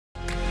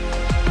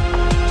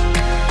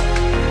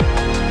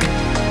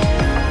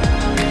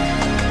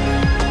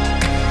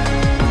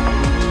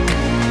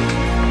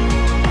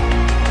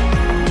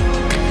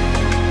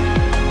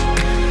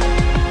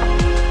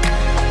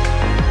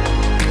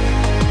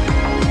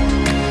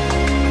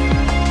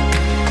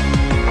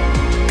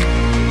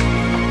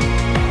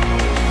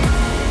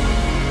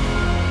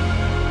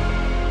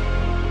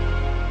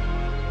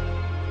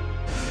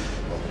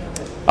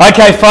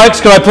Okay,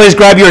 folks, could I please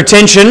grab your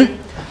attention?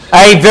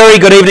 A very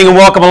good evening and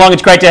welcome along.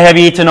 It's great to have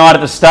you here tonight at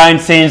the Torwood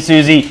Street Sans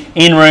Souci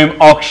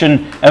in-room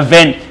auction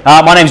event.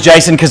 My name's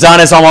Jason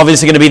Kazanis. I'm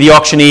obviously going to be the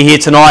auctioneer here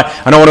tonight,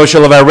 and I want to wish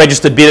all of our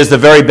registered bidders the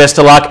very best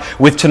of luck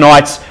with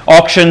tonight's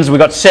auctions. We've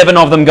got 7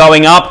 of them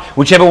going up.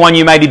 Whichever one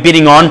you may be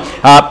bidding on,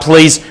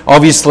 please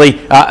obviously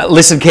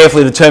listen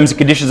carefully to the terms and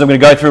conditions I'm going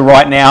to go through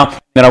right now.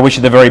 And I wish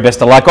you the very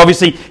best of luck.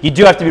 Obviously, you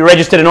do have to be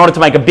registered in order to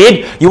make a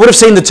bid. You would have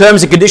seen the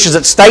terms and conditions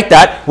that state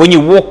that when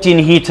you walked in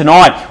here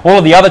tonight. All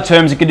of the other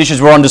terms and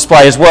conditions were on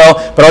display as well,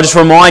 but I'll just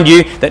remind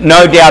you that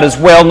no doubt as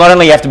well, not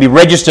only you have to be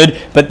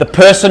registered, but the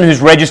person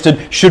who's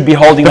registered should be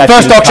holding that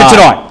first auction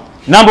tonight.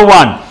 Number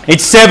 1,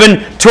 it's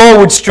 7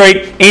 Torwood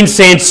Street in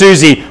Sans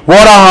Souci.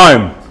 What a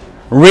home.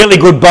 Really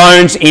good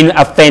bones in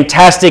a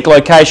fantastic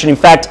location. In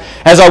fact,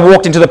 as I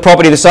walked into the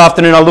property this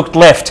afternoon, I looked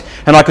left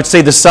and I could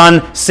see the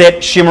sun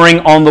set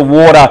shimmering on the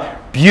water.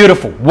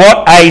 Beautiful.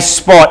 What a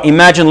spot.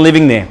 Imagine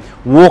living there,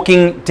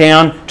 walking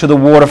down to the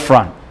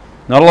waterfront.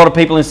 Not a lot of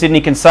people in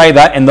Sydney can say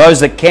that, and those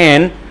that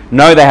can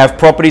know they have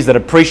properties that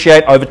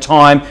appreciate over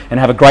time and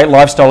have a great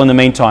lifestyle in the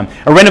meantime.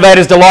 A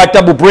renovator's delight,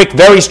 double brick,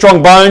 very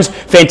strong bones,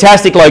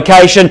 fantastic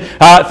location.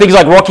 Things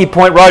like Rocky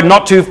Point Road,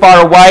 not too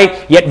far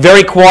away, yet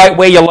very quiet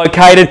where you're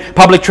located.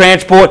 Public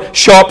transport,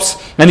 shops,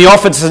 and the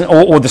office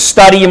or the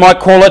study, you might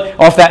call it,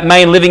 off that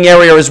main living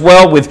area as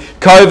well, with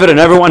COVID and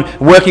everyone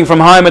working from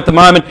home at the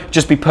moment,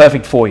 just be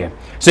perfect for you.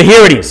 So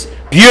here it is.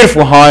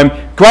 Beautiful home,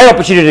 great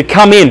opportunity to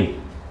come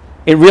in.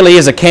 It really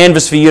is a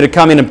canvas for you to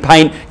come in and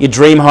paint your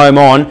dream home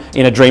on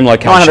in a dream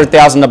location.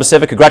 900,000, number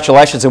 7.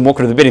 Congratulations and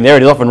welcome to the bidding. There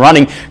it is, off and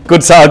running.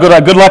 Good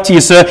luck to you,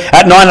 sir.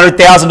 At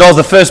 $900,000,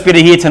 the first bidder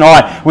here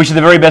tonight. Wish you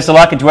the very best of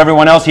luck, and to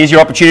everyone else, here's your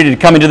opportunity to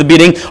come into the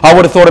bidding. I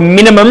would have thought a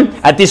minimum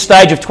at this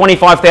stage of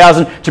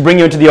 $25,000 to bring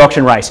you into the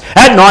auction race.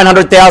 At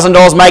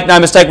 $900,000, make no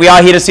mistake, we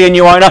are here to see a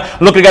new owner.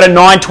 Look to go to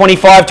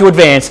 $925 to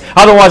advance.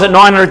 Otherwise, at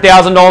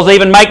 $900,000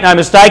 even, make no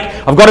mistake,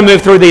 I've got to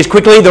move through these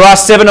quickly. There are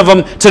 7 of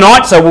them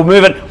tonight, so we'll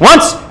move it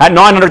once at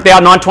 $900,000,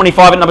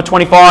 $925 at number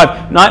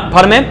 25. No,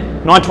 pardon me?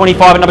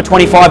 $925 at number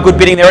 25. Good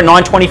bidding there at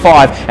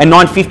 $925 and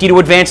 $950 to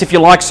advance if you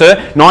like, sir.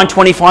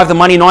 $925 the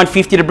money,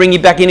 $950 to bring you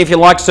back in if you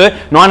like, sir.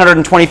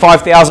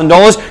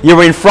 $925,000.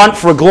 You're in front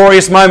for a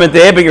glorious moment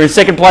there, but you're in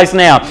second place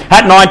now.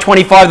 At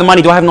 $925 the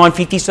money. Do I have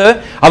 $950,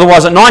 sir?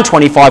 Otherwise at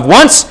 $925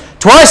 once.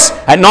 Twice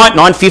at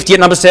 $950 at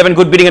number 7.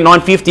 Good bidding at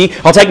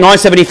 $950. I'll take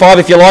 $975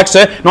 if you like,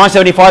 sir.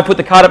 $975. Put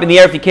the card up in the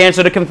air if you can,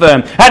 sir, to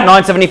confirm. At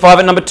 $975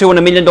 at number 2 and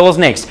 $1 million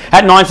next.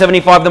 At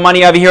 $975 the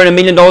money over here and $1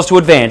 million to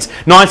advance.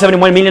 $971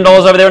 $1 million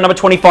over there at number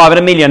 25 at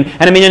 $1 million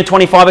and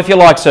 $1,025,000 if you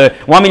like, sir.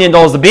 $1 million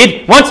the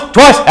bid. Once,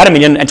 twice at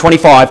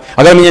 $1,025,000.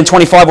 I got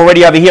 $1,025,000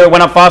 already over here. It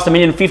went up fast.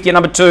 $1,050,000 at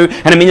number 2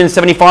 and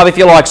 $1,075,000 if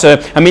you like, sir.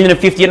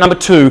 $1,050,000 at number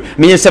 2.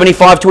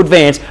 $1,075,000 to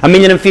advance.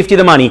 $1,050,000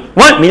 the money.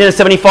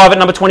 $1,075,000 at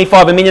number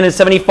 25.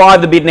 $1,075,000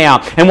 the bid now,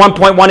 and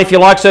 1.1 if you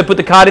like, sir. Put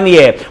the card in the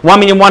air.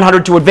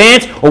 $1,100,000 to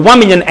advance, or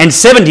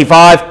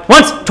 $1,075,000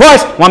 once,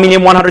 twice.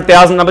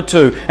 $1,100,000 number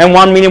 2, and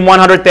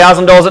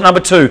 $1,100,000 at number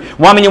 2.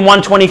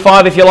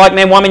 $1,125,000 if you like,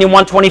 man.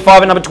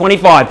 $1,125,000 at number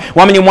 25.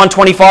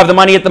 $1,125,000 the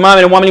money at the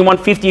moment, and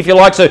 $1,150,000 if you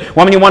like, sir.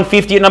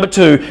 $1,150,000 at number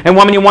 2, and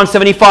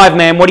 $1,175,000,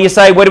 man. What do you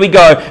say? Where do we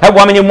go? At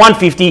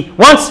 $1,150,000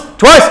 once,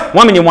 twice.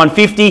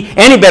 $1,150,000.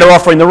 Any better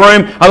offer in the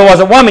room? Otherwise,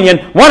 at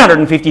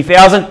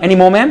 $1,150,000. Any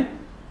more, man?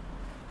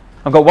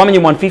 I've got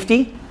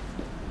 $1,150,000,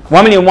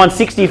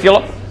 $1,160,000 if you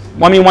like,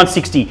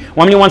 $1,160,000,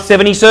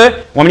 $1,170,000,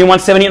 sir,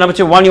 $1,170,000 at number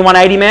 2,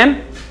 $1,180,000,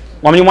 ma'am,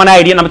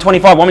 $1,180,000 at number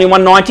 25,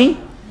 $1,190,000,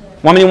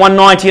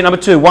 $1,190,000 at number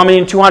 2,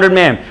 $1,200,000,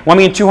 ma'am,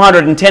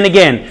 $1,200,000 and 10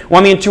 again,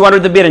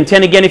 $1,200,000 the bid and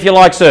 10 again if you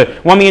like, sir,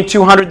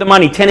 $1,200,000 the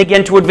money, 10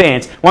 again to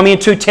advance,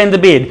 $1,210,000 the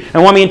bid,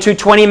 and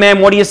 $1,220,000, ma'am.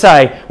 What do you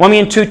say?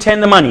 $1,210,000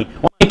 the money,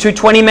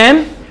 $1,220,000,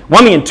 ma'am,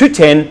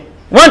 $1,210,000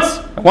 once.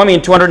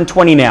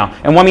 $1,220,000 now,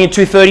 and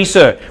 $1,230,000,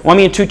 sir.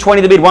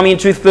 $1,220,000 the bid,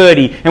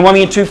 $1,230,000, and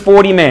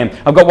 $1,240,000, ma'am.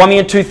 I've got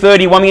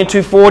 $1,230,000,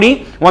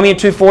 $1,240,000,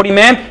 $1,240,000,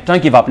 ma'am.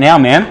 Don't give up now,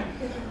 ma'am.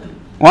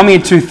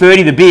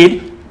 $1,230,000 the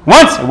bid,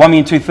 once at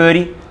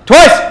 $1,230,000,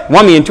 twice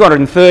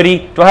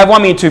 $1,230,000. Do I have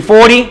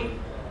 $1,240,000?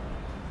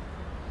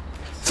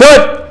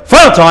 Third,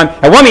 final time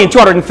at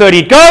 $1,230,000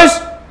 it goes.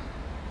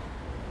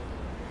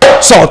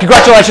 So,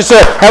 congratulations, sir,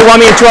 at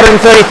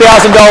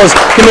 $1,230,000.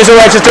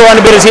 Commiserations to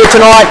our bidders here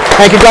tonight,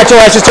 and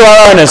congratulations to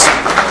our owners.